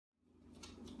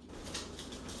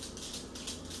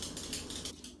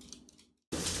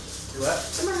What?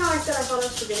 Remember how I said I thought I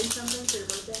was forgetting something for your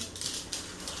birthday?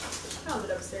 I found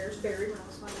it upstairs, buried when I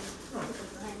was finding it.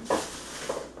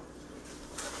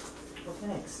 Well,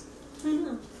 thanks.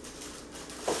 Mm-hmm.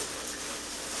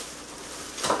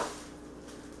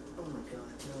 Oh my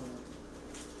god, no.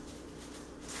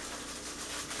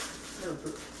 No,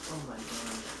 but, oh my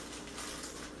god.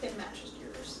 It matches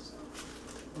yours, so.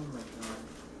 Oh my god.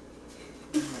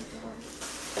 Oh my god.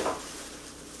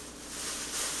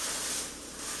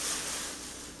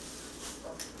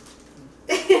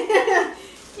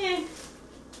 Yeah.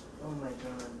 Oh my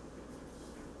god.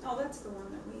 Oh, that's the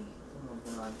one that we... Oh my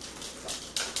god.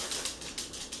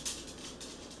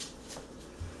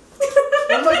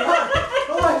 Oh my god!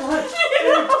 Oh my god!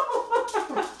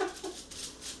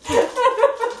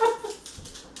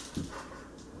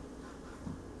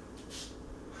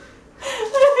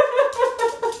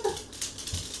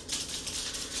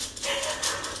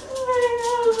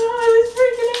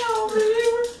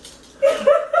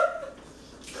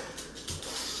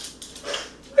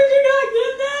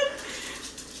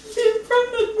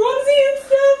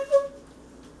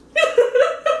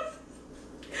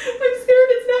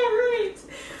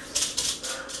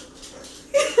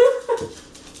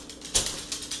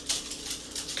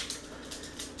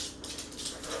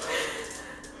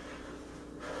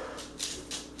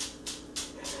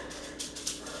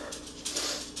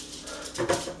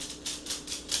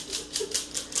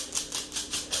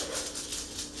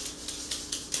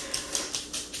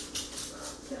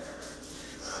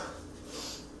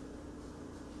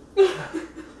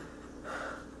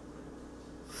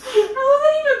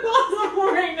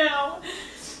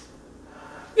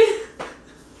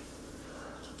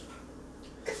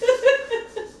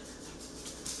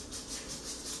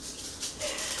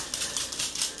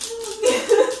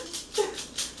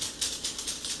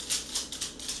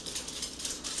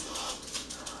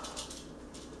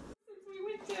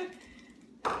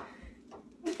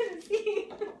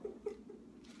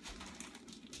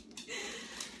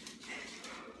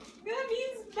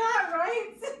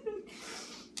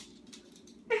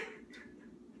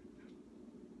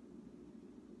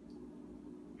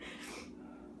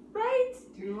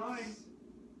 Two lines.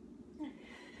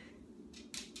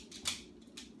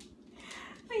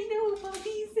 I know,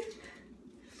 puppies.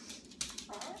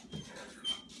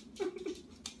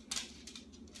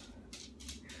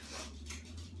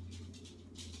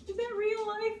 Is that real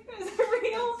life? Is it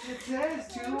real? It says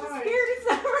 2 I'm lines. scared it's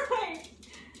not right.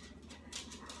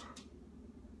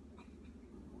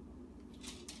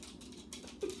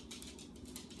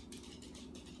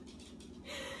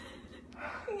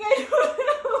 I don't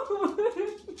know.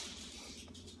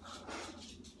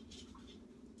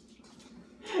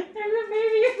 There's a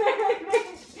baby in there, I think.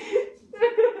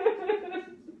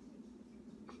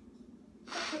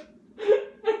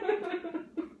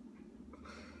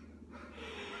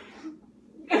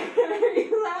 Are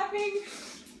you laughing?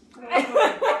 I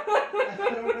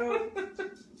don't know.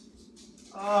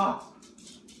 Oh.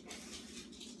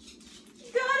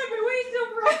 God, I've been waiting till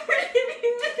forever to give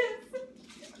you this.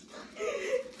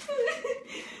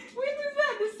 When was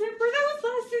that? December? That was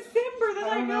last December that I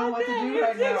don't know got what that. to do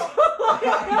right now.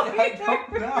 I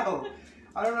don't know.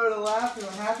 I don't know to laugh, to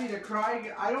happy, to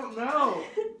cry. I don't know.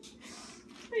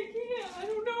 I can't. I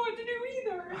don't know what to do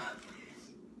either.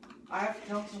 I have to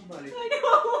tell somebody. I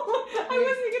know. I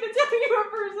wasn't going to tell you at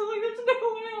first. I'm like, there's no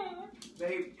way.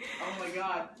 Babe, oh my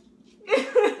god.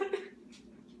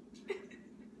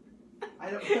 I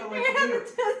don't know what I to have do. the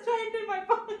test typed in my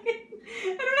pocket. I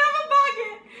don't have a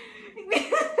pocket.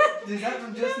 Is that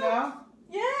from just now?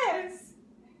 Yes.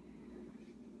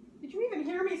 Did you even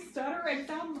hear me stutter and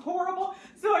sound horrible?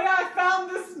 So yeah, I found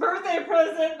this birthday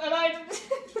present and I just...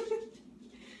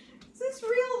 Is this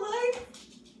real life?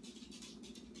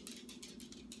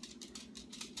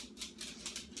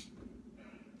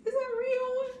 Is it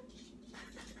real?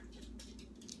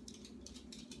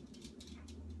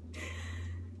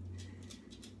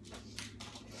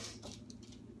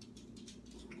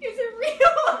 Is it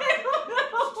real? I don't know.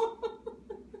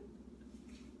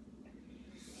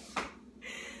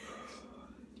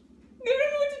 I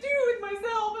don't know what to do with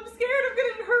myself. I'm scared I'm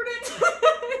gonna hurt it.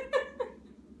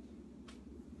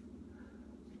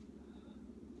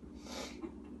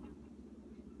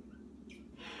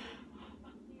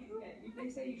 They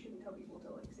say you shouldn't tell people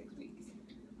till like 6 weeks.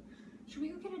 Should we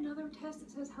go get another test that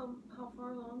says how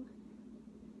far along?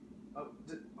 Oh,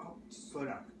 slow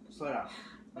down. Slow down.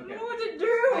 I Okay. don't know what to do.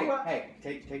 Hey,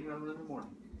 take another one in the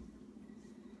morning.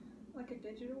 Like a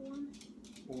digital one?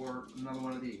 Or another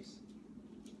one of these.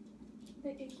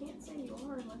 It can't say you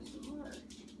are unless you are.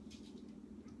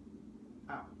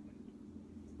 Ow.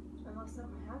 Unless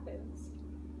something happens.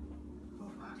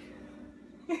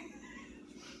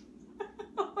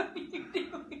 What are you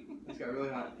doing? It's got really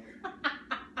hot in here.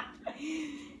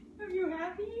 Are you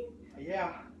happy?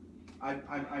 Yeah.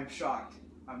 I'm shocked.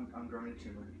 I'm growing a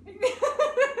tumor. I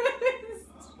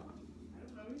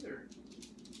don't know either.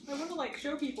 I want to like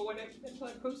show people until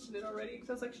I posted it already because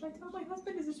I was like, should I tell my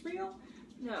husband? Is this real?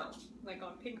 No, like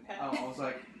on Pink Pad. Oh, I was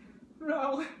like,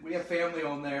 no. we have family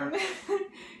on there. I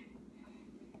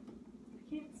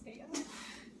can't stand.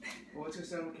 Well, let's go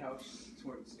sit on the couch. It's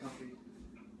where it's comfy.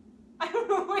 I don't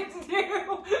know what to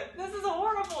do. This is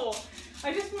horrible.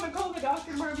 I just want to call the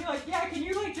doctor and be like, yeah, can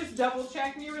you like just double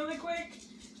check me really quick?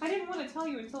 I didn't want to tell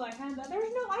you until I had that.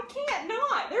 I can't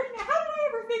not. How did I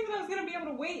ever think that I was going to be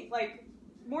able to wait like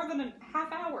more than a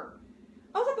half hour?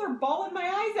 I was up there bawling my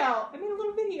eyes out. I made a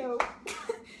little video.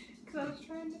 Because I was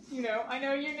trying to, I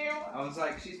know you knew. I was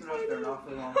like, she's been up there an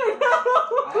awfully long I time.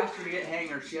 know. I asked her to get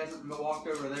hangers. She hasn't walked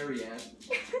over there yet.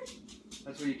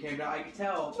 That's where you came down. I could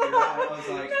tell. I was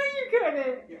like, no, you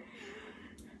couldn't. Yeah.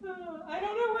 I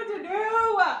don't know what to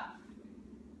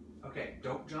do. Okay,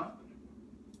 don't jump.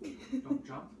 Don't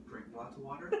jump. Drink lots of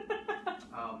water.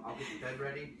 I'll get the bed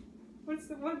ready. What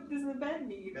does the bed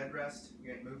need? Bed rest.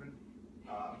 You ain't moving.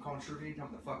 I'm calling Shirley. Tell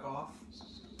him to fuck off.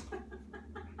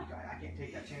 I can't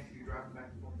take that chance of you driving back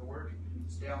and forth to work.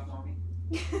 Stay off, mommy.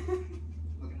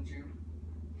 Looking at you.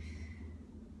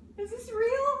 Is this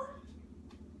real?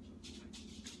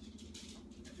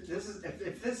 If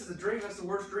this is a dream, that's the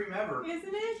worst dream ever.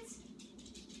 Isn't it?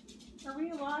 Are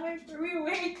we alive? Are we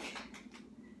awake?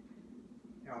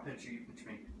 Yeah, I'll pinch you. You pinch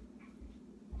me.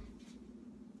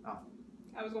 Oh.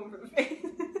 I was going for the face.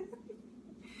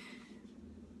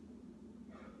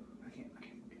 I can't.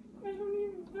 I don't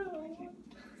even know.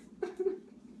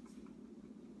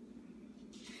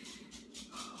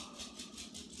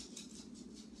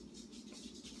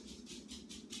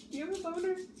 Do you have a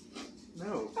boner?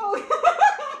 No. Oh,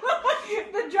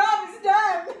 the job is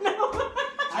done. No.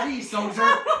 Howdy,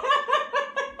 soldier.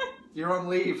 You're on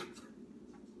leave.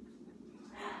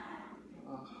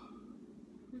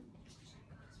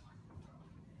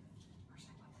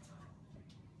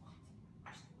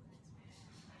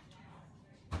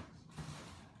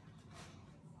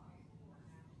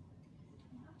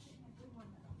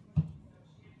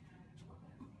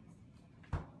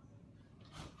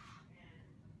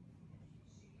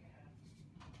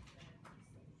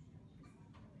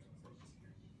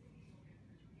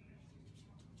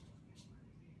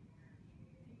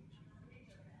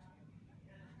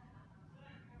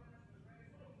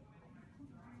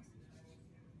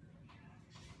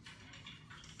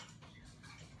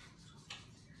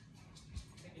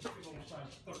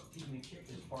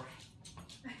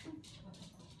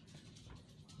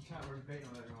 We're debating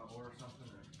whether you want to order something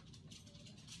or.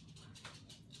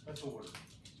 Let's order.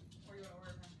 What do you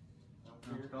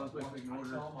want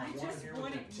to order? I just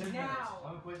want it now.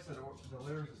 I'm a place that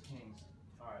delivers as kings.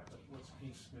 Alright, what's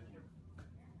King's Smith here?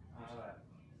 Where's that?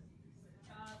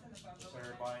 It's in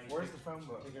the phone book. Where's the phone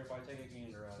book? Everybody take a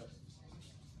gander at it.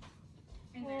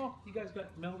 In there. Oh, you guys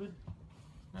got melted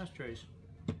ashtrays.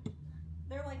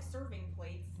 They're like serving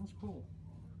plates. That's cool.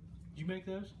 Did you make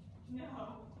those? No.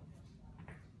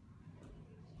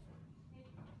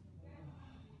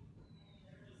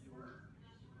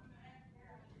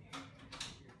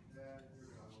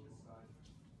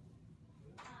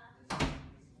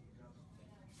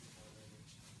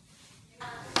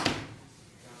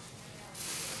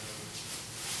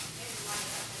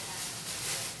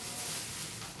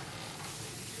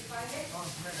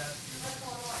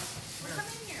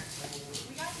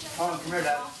 Oh, come here,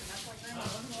 Dad.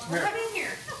 Come in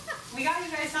here. We got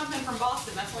you guys something from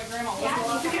Boston. That's what Grandma was.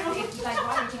 Yeah, you guys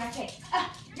want it, can I take?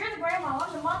 You're the grandma,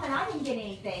 I'm the mom, and I didn't get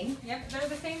anything. Yep, they're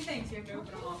the same things. You have to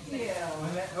open them all. Thank you.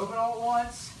 Open all at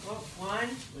once. Oh, 1,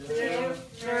 2,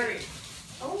 3.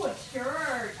 Oh, a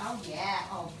shirt. Oh, yeah.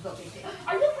 Oh, look at this.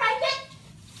 Are you pregnant?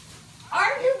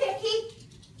 Are you, Vicky?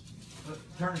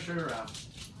 Turn the shirt around.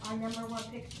 Our number one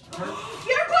picture. Turn.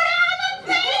 You're put on a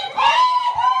baby!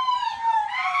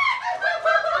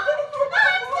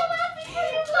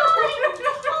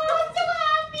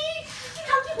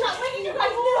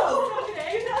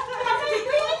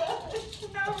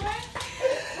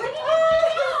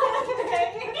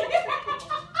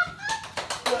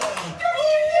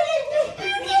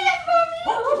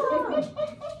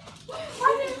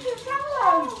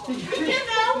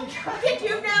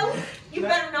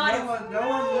 No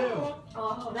one knew.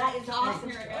 Oh, that is awesome.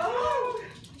 Here we go. Oh,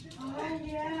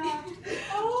 yeah.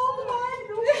 Oh, my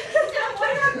goodness.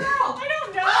 Where's our girl? I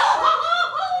don't know. Oh,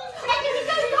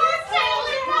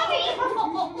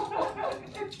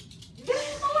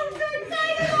 I'm so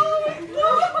excited.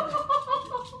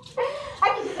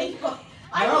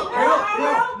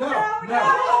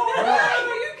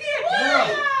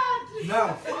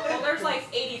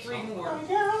 anymore. And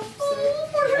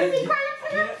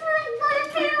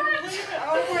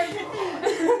Oh my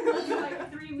god.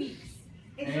 Like 3 weeks.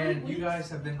 And you guys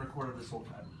have been recorded this whole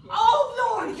time.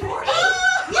 Oh Lord, Jordan!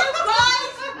 You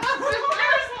guys!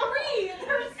 There's 3!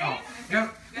 There's Oh,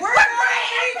 yep. We're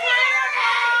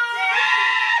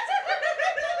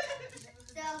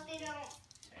So if they don't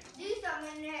do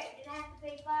something, they're gonna have to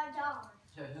pay $5.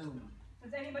 To whom?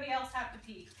 Does anybody else have to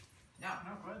pee? No,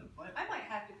 go ahead and play. I might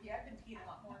have to pee. I've been peeing a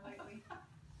lot more lately.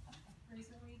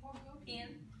 Recently.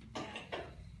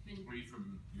 peeing. Were you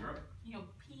from Europe? You know,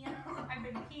 peeing. I've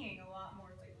been peeing a lot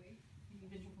more lately. You've been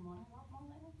drinking water a lot more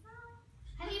lately?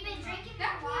 Have you been drinking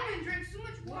That that water? woman drinks so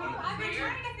much Well, water. I've been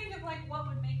trying to think of like what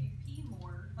would make you pee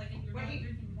more. Like if you're not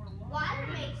drinking more water. Water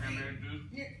makes Cranberry juice?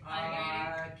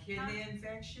 Kidney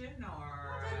infection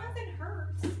or? Well, then nothing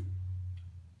hurts.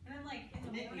 And then like in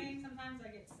the morning, sometimes I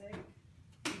get sick.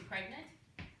 Are you pregnant?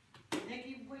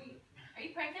 Nikki, wait. Are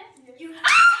you pregnant? You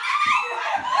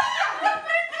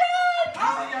I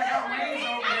got wings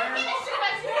over there.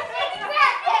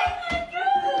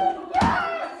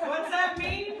 What's that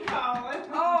mean, Colin?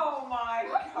 Oh my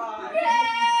god.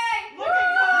 Yay! Look at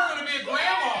You're gonna be a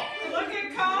grandma! Colin. Look at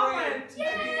Colin.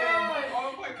 Oh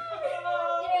my god!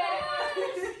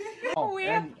 Oh,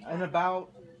 and in about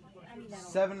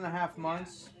 7.5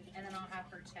 months, And then I'll have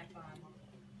her check on.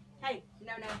 Hey,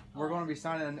 no. we're going to be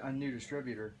signing a new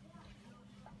distributor.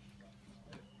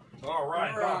 All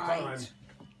right, about time.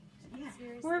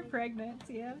 We're pregnant,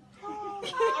 yeah. Are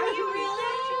you really?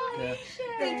 Yeah.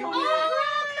 They told me. Oh,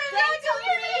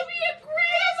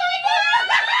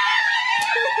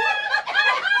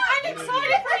 I'm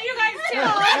excited for you guys too.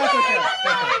 That's okay.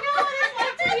 I know what it's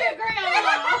like to be a grandma.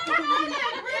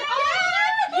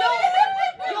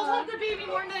 You'll hold the baby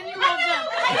more than you love them.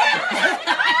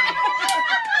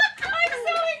 I'm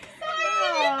so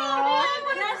excited.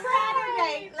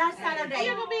 Last Saturday,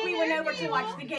 we went over to watch the game.